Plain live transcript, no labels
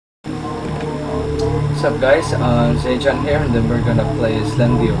What's up guys, ZJohn here, and then we're gonna play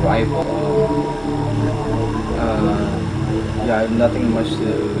SLENDER THE ARRIVAL. Yeah, I have nothing much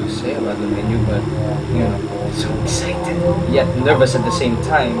to say about the menu, but you know, so excited yet nervous at the same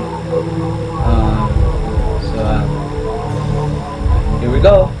time. Here we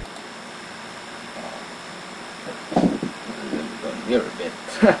go. Let me go near a bit.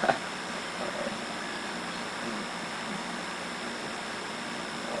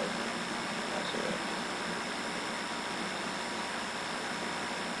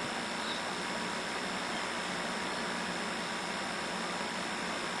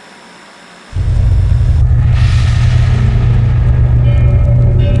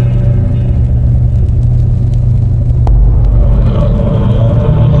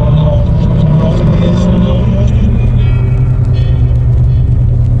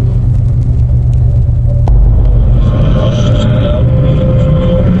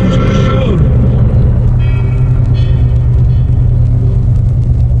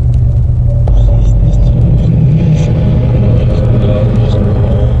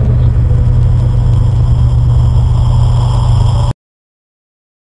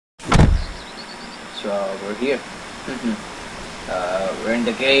 So we're here. We're in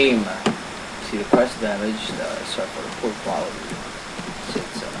the game. See the car's damaged. Sorry for the poor quality.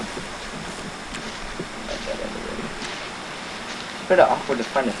 It's like that anyway. It's pretty awkward to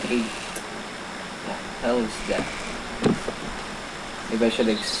find a key. What the hell is that? Maybe I should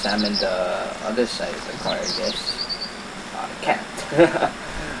examine the other side of the car, I guess. I can't.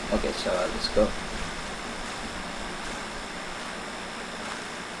 Okay, so let's go.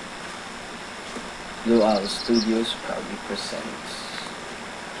 Blue Owl Studios proudly presents.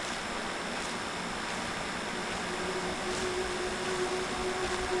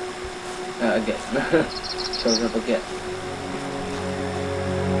 Again. Shows up again.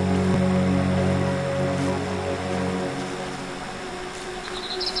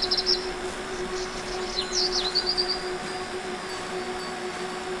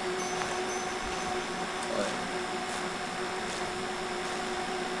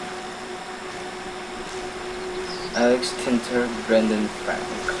 Alex, Tinter, Brendan, Frank.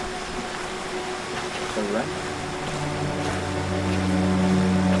 Alright.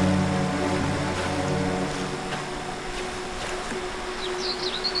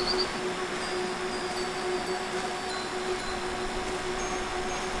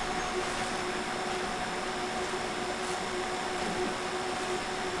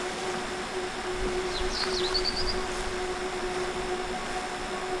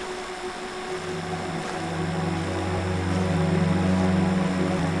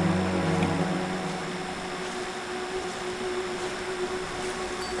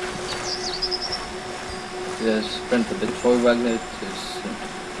 Just print a bit for Wagner to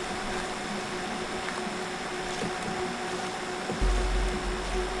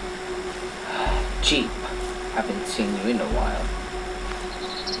cheap. Haven't seen you in a while.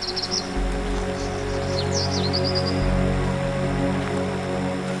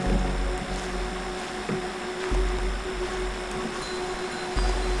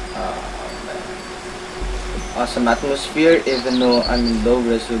 Oh, man. Awesome atmosphere, even though I'm in low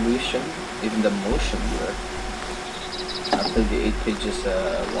resolution. Even the motion blur. After the 8 pages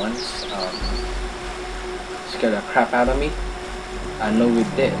once, scared the crap out of me. I know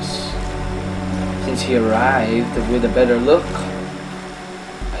with this, since he arrived with a better look,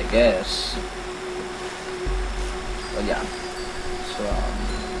 I guess. But yeah, so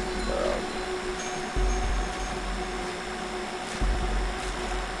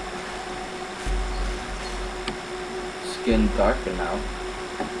it's getting darker now.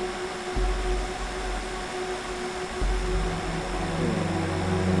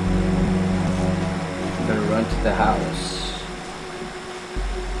 Run to the house.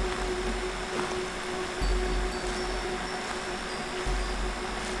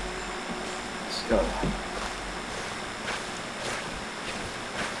 Let's go.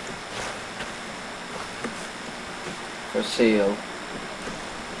 For sale.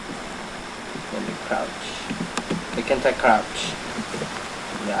 Let me crouch. I can't crouch.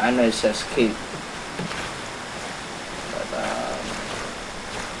 Yeah, I know it says keep.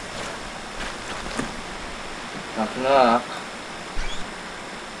 Knock knock.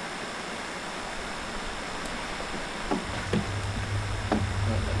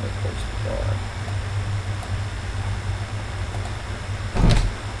 Let me close the door.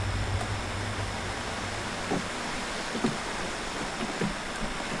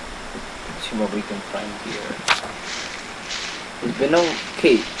 Let's see what we can find here. It's been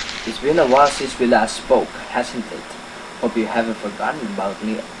okay. It's been a while since we last spoke, hasn't it? Hope you haven't forgotten about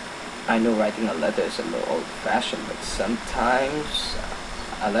me I know writing a letter is a little old-fashioned, but sometimes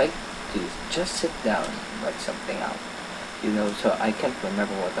I like to just sit down and write something out. You know, so I can't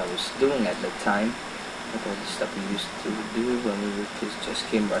remember what I was doing at the time, but all the stuff we used to do when we were kids just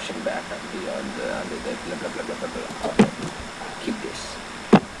came rushing back and beyond the blah blah blah blah blah blah. Okay, keep this.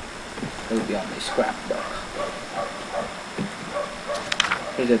 It'll be on my scrapbook.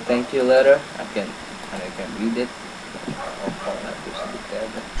 Here's a thank you letter. I can read it. Oh, that was a bit dead.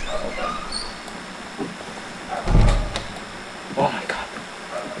 Okay. Oh my god.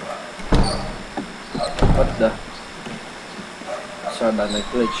 What the? Sorry about my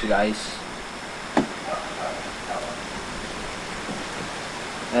glitch, guys.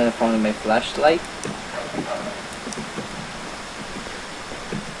 And I found my flashlight.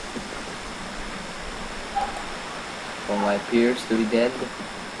 For my peers to be dead.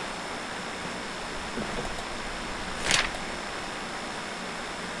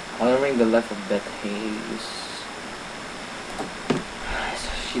 Honoring the life of Beth Hayes.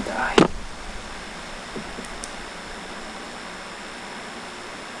 She died.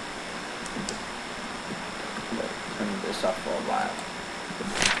 Turn this off for a while.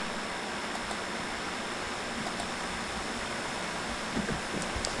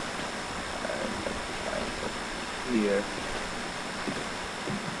 Here.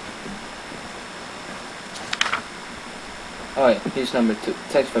 Alright, here's number 2.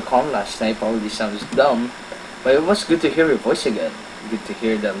 Thanks for calling last night. Probably sounds dumb, but it was good to hear your voice again. Good to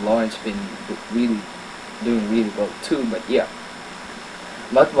hear that Lauren's been doing really well too, but yeah.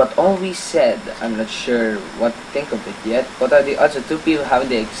 But what all we said, I'm not sure what to think of it yet. What are the odds of two people having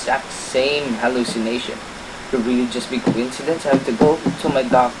the exact same hallucination? Could really just be coincidence. I have to go to my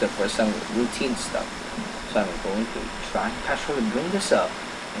doctor for some routine stuff. So I'm going to try and casually bring this up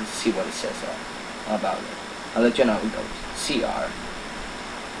and see what it says about it. I'll let you know how it goes. CR.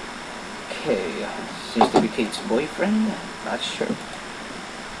 Okay, seems to be Kate's boyfriend. Not sure.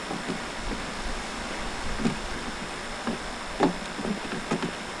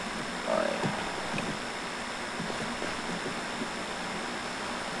 Alright.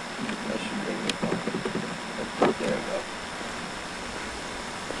 I should bring it up. There we go.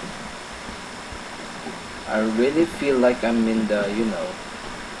 I really feel like I'm in the, you know,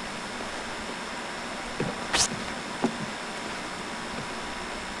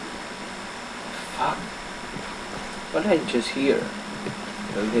 fuck. What did I just hear?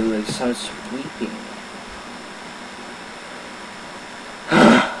 The village sounds sweeping.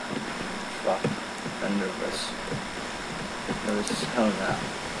 Fuck. I'm nervous. Nervous as hell now.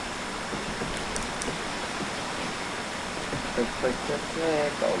 Click.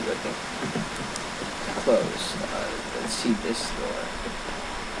 Oh, looking. Closed. Let's see this door.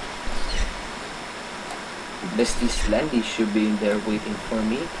 Bestie Slendy should be in there waiting for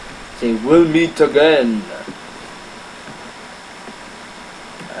me. Say, we'll meet again.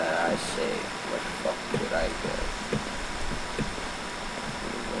 I say, what the fuck did I get?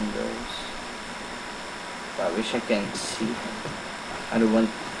 Windows. I wish I can see him. I don't want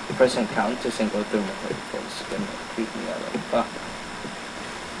first encounters and go through my headphones. It's gonna creep me out like fuck.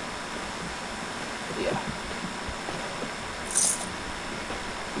 Yeah.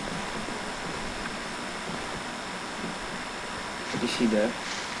 Is she there?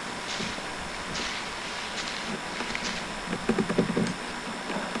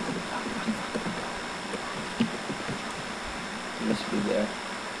 He must be there.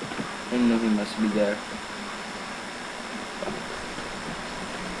 I know he must be there.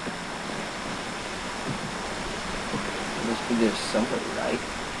 He must be there somewhere, right?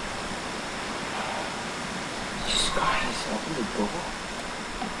 Guys, open the door.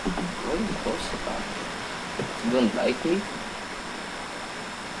 What are you close about? You don't like me?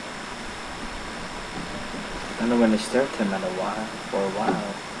 I know when I stared at him for a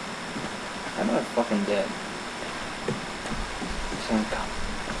while. I know I'm fucking dead. Someone come.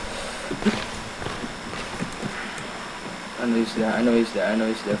 I know he's there, I know he's there, I know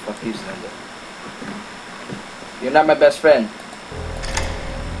he's there. Fuck you, Slender. You're not my best friend.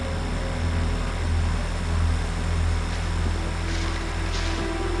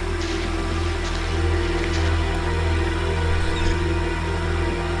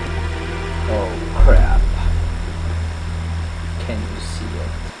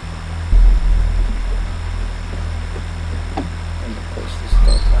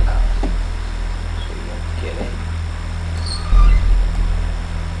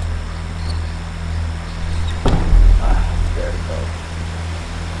 There we go.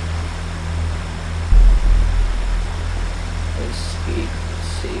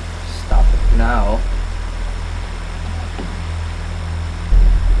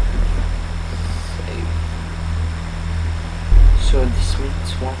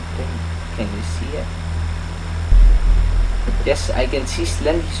 That's one thing. Can you see it? Yes, I can see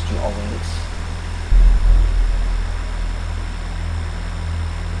Slendy's drawings.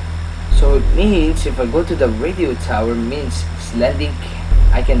 So it means if I go to the radio tower, means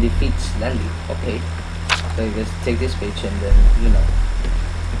I can defeat Slendy. Okay. So I just take this page and then, you know,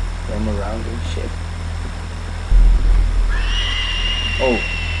 roam around and shit. Oh.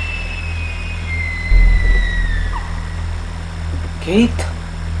 Kate?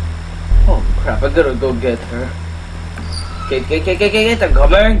 Oh crap, I gotta go get her. Kate, I'm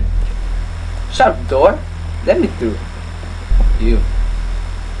coming! Shut up, door! Let me through. You.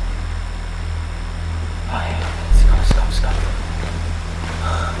 Oh yeah, let's go.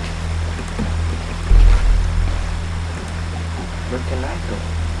 Where can I go?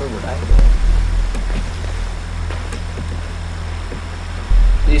 Where would I go?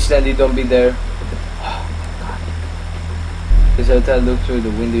 Please, Slendy, don't be there. Oh god. Because every time I look through the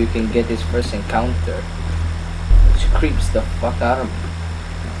window, you can get his first encounter. Which creeps the fuck out of me.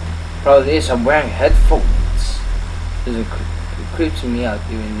 Probably is, I'm wearing headphones. It creeps me out,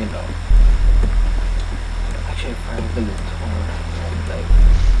 even, you know. Actually, if I open the door, I'm like,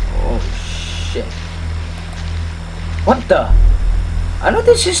 oh shit. What the? I know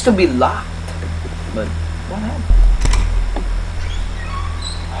this used to be locked, but what happened?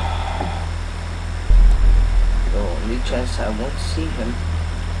 The only chance I won't see him.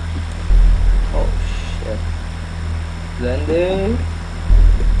 Oh shit. Slendy?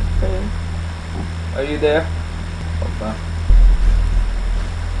 Hey. Are you there? Oh fuck.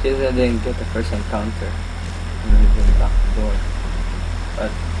 Since I didn't get the first encounter, I didn't lock the door.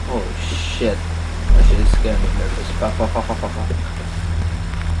 But, oh shit. That shit is scaring me nervous. Fuck.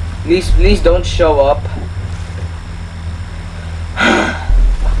 Please don't show up.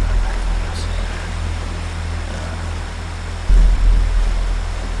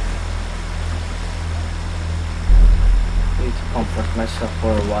 Need to comfort myself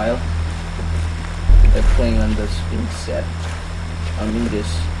for a while. They're playing on the swing set. I mean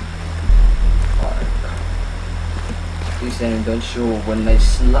this arc. Please then don't show up when I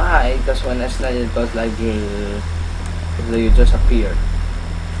slide, because when I slide it goes like so you just appear.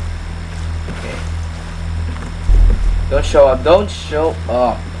 Okay. Don't show up.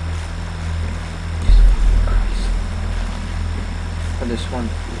 Jesus Christ. For this one.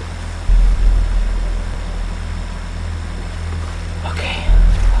 Okay.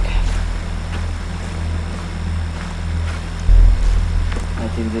 I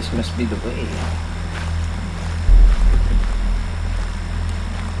think this must be the way.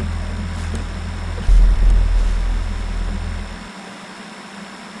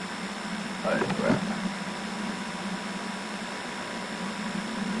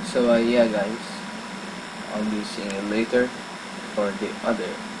 So yeah guys, I'll be seeing you later for the other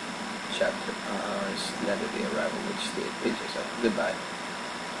chapter, Slender the Arrival, which is the pages of. Goodbye.